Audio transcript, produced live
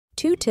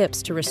2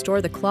 tips to restore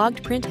the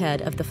clogged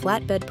printhead of the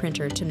flatbed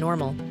printer to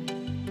normal.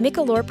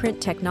 Print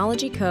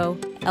Technology Co.,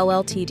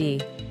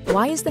 LLTD.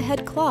 Why is the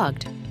head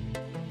clogged?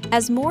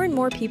 As more and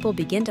more people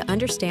begin to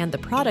understand the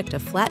product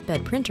of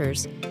flatbed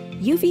printers,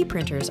 UV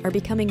printers are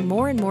becoming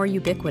more and more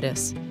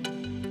ubiquitous.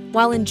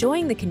 While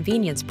enjoying the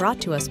convenience brought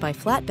to us by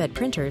flatbed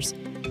printers,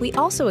 we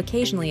also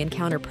occasionally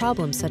encounter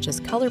problems such as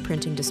color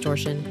printing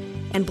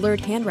distortion and blurred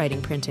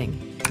handwriting printing.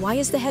 Why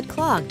is the head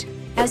clogged?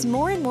 As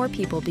more and more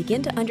people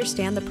begin to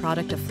understand the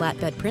product of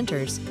flatbed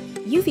printers,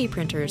 UV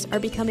printers are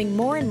becoming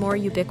more and more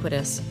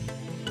ubiquitous.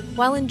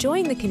 While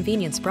enjoying the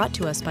convenience brought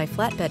to us by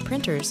flatbed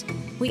printers,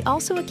 we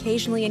also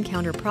occasionally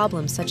encounter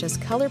problems such as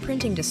color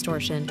printing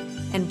distortion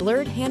and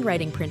blurred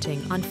handwriting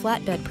printing on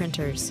flatbed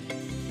printers.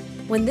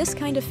 When this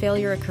kind of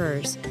failure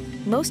occurs,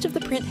 most of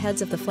the print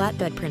heads of the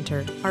flatbed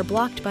printer are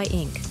blocked by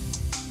ink.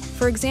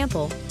 For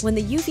example, when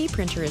the UV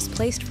printer is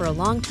placed for a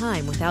long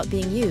time without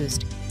being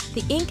used,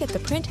 the ink at the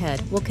print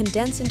head will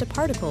condense into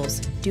particles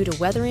due to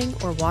weathering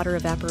or water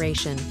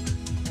evaporation.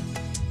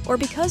 Or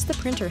because the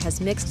printer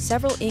has mixed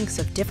several inks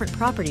of different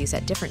properties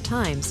at different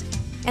times,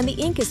 and the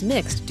ink is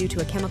mixed due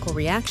to a chemical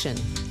reaction,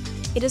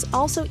 it is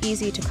also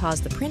easy to cause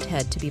the print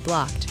head to be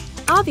blocked.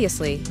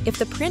 Obviously, if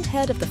the print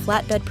head of the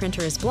flatbed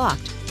printer is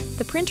blocked,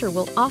 the printer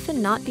will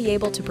often not be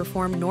able to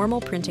perform normal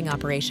printing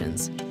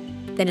operations.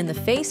 Then in the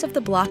face of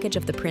the blockage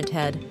of the print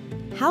head,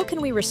 how can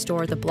we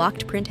restore the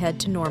blocked print head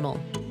to normal?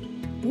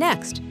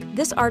 Next,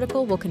 this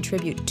article will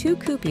contribute 2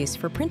 coupes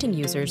for printing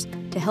users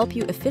to help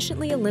you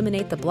efficiently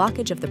eliminate the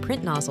blockage of the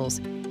print nozzles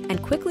and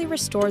quickly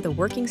restore the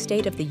working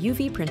state of the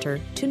UV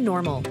printer to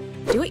normal.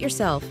 Do it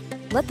yourself.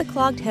 Let the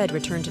clogged head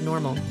return to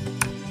normal.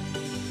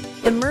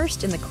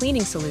 Immersed in the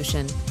cleaning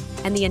solution,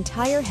 and the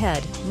entire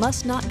head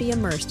must not be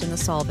immersed in the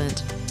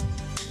solvent.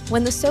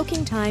 When the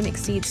soaking time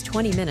exceeds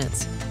 20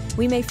 minutes,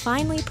 we may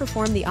finally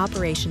perform the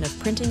operation of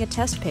printing a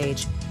test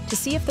page to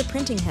see if the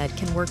printing head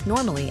can work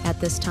normally at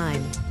this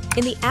time.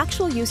 In the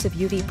actual use of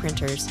UV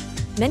printers,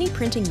 many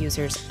printing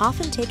users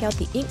often take out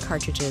the ink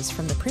cartridges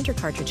from the printer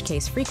cartridge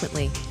case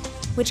frequently,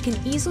 which can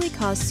easily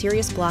cause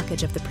serious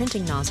blockage of the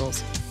printing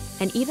nozzles,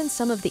 and even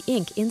some of the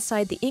ink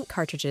inside the ink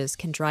cartridges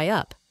can dry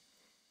up.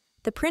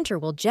 The printer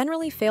will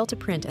generally fail to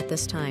print at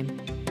this time.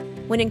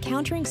 When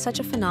encountering such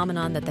a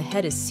phenomenon that the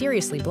head is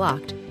seriously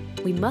blocked,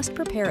 we must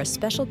prepare a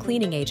special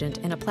cleaning agent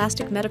and a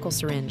plastic medical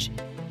syringe,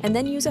 and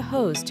then use a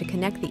hose to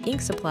connect the ink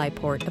supply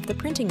port of the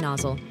printing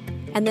nozzle,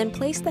 and then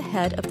place the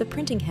head of the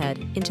printing head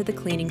into the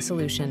cleaning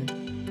solution.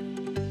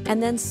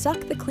 And then suck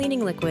the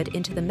cleaning liquid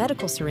into the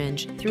medical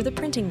syringe through the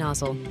printing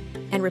nozzle,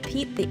 and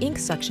repeat the ink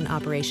suction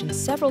operation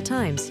several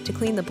times to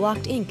clean the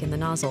blocked ink in the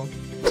nozzle.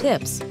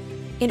 Tips: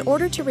 in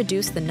order to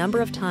reduce the number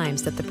of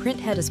times that the print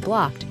head is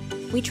blocked,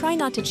 we try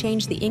not to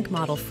change the ink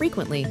model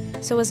frequently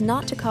so as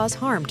not to cause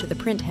harm to the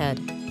print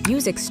head.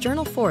 Use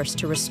external force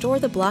to restore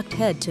the blocked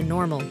head to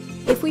normal.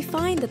 If we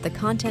find that the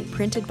content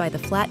printed by the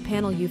flat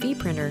panel UV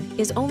printer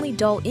is only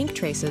dull ink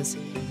traces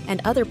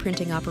and other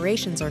printing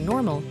operations are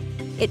normal,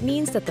 it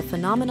means that the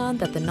phenomenon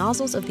that the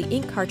nozzles of the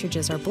ink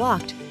cartridges are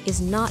blocked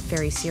is not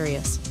very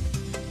serious.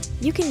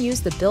 You can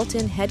use the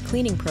built-in head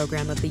cleaning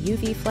program of the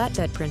UV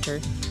flatbed printer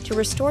to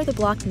restore the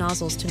blocked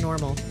nozzles to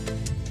normal.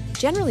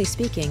 Generally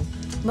speaking,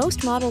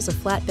 most models of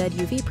flatbed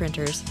UV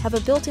printers have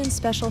a built-in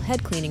special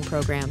head cleaning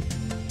program.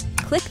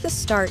 Click the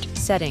Start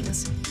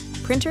Settings,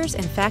 Printers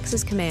and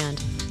Faxes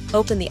command,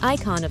 open the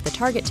icon of the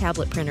target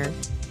tablet printer,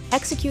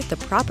 execute the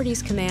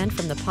Properties command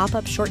from the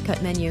pop-up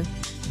shortcut menu,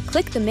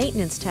 click the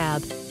Maintenance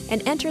tab,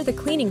 and enter the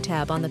Cleaning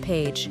tab on the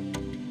page.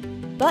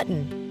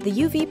 Button: the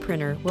UV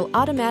printer will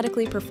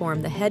automatically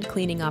perform the head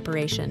cleaning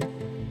operation.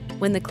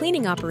 When the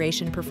cleaning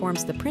operation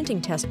performs the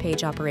printing test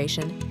page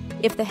operation,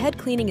 if the head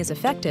cleaning is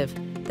effective,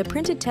 the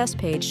printed test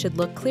page should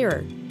look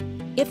clearer.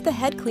 If the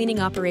head cleaning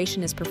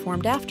operation is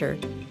performed after,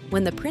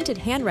 when the printed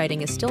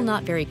handwriting is still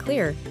not very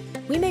clear,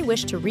 we may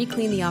wish to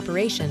re-clean the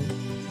operation.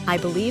 I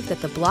believe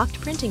that the blocked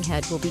printing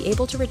head will be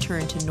able to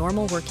return to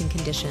normal working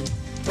condition.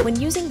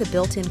 When using the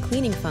built-in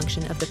cleaning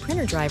function of the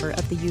printer driver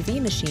of the UV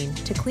machine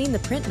to clean the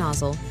print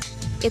nozzle,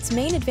 its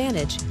main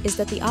advantage is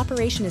that the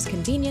operation is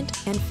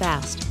convenient and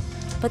fast,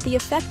 but the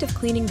effect of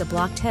cleaning the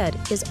blocked head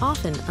is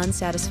often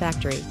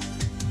unsatisfactory.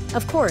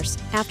 Of course,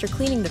 after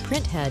cleaning the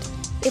print head,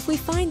 if we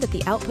find that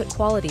the output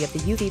quality of the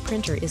UV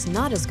printer is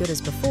not as good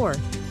as before,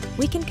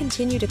 we can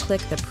continue to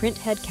click the Print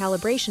Head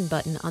Calibration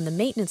button on the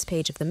Maintenance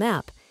page of the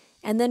map,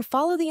 and then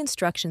follow the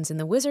instructions in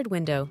the wizard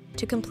window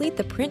to complete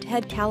the Print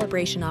Head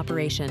Calibration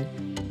operation.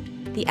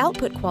 The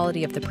output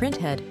quality of the print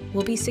head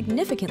will be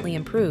significantly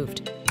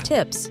improved.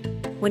 Tips: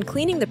 when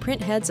cleaning the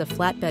print heads of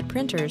flatbed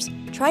printers,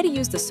 try to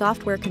use the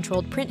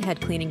software-controlled print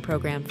head cleaning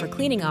program for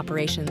cleaning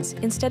operations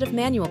instead of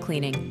manual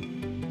cleaning.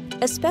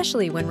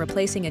 Especially when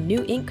replacing a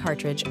new ink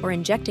cartridge or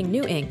injecting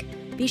new ink,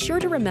 be sure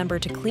to remember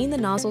to clean the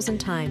nozzles in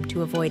time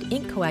to avoid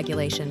ink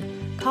coagulation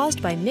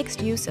caused by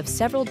mixed use of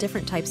several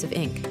different types of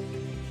ink.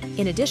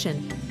 In addition,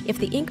 if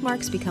the ink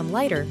marks become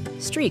lighter,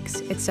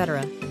 streaks,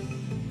 etc.,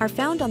 are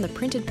found on the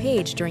printed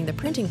page during the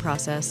printing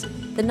process,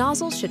 the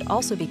nozzles should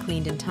also be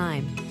cleaned in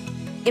time.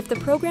 If the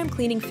program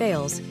cleaning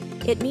fails,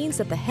 it means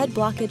that the head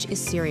blockage is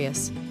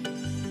serious.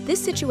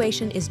 This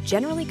situation is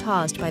generally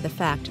caused by the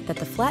fact that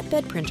the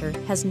flatbed printer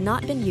has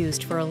not been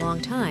used for a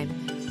long time,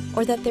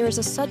 or that there is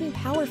a sudden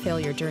power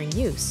failure during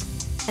use,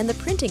 and the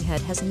printing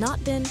head has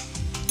not been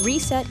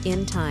reset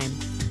in time.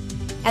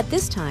 At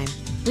this time,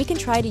 we can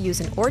try to use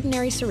an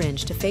ordinary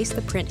syringe to face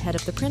the print head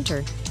of the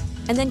printer,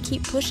 and then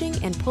keep pushing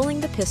and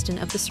pulling the piston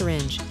of the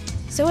syringe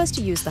so as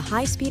to use the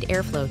high-speed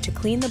airflow to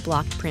clean the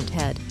blocked print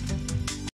head.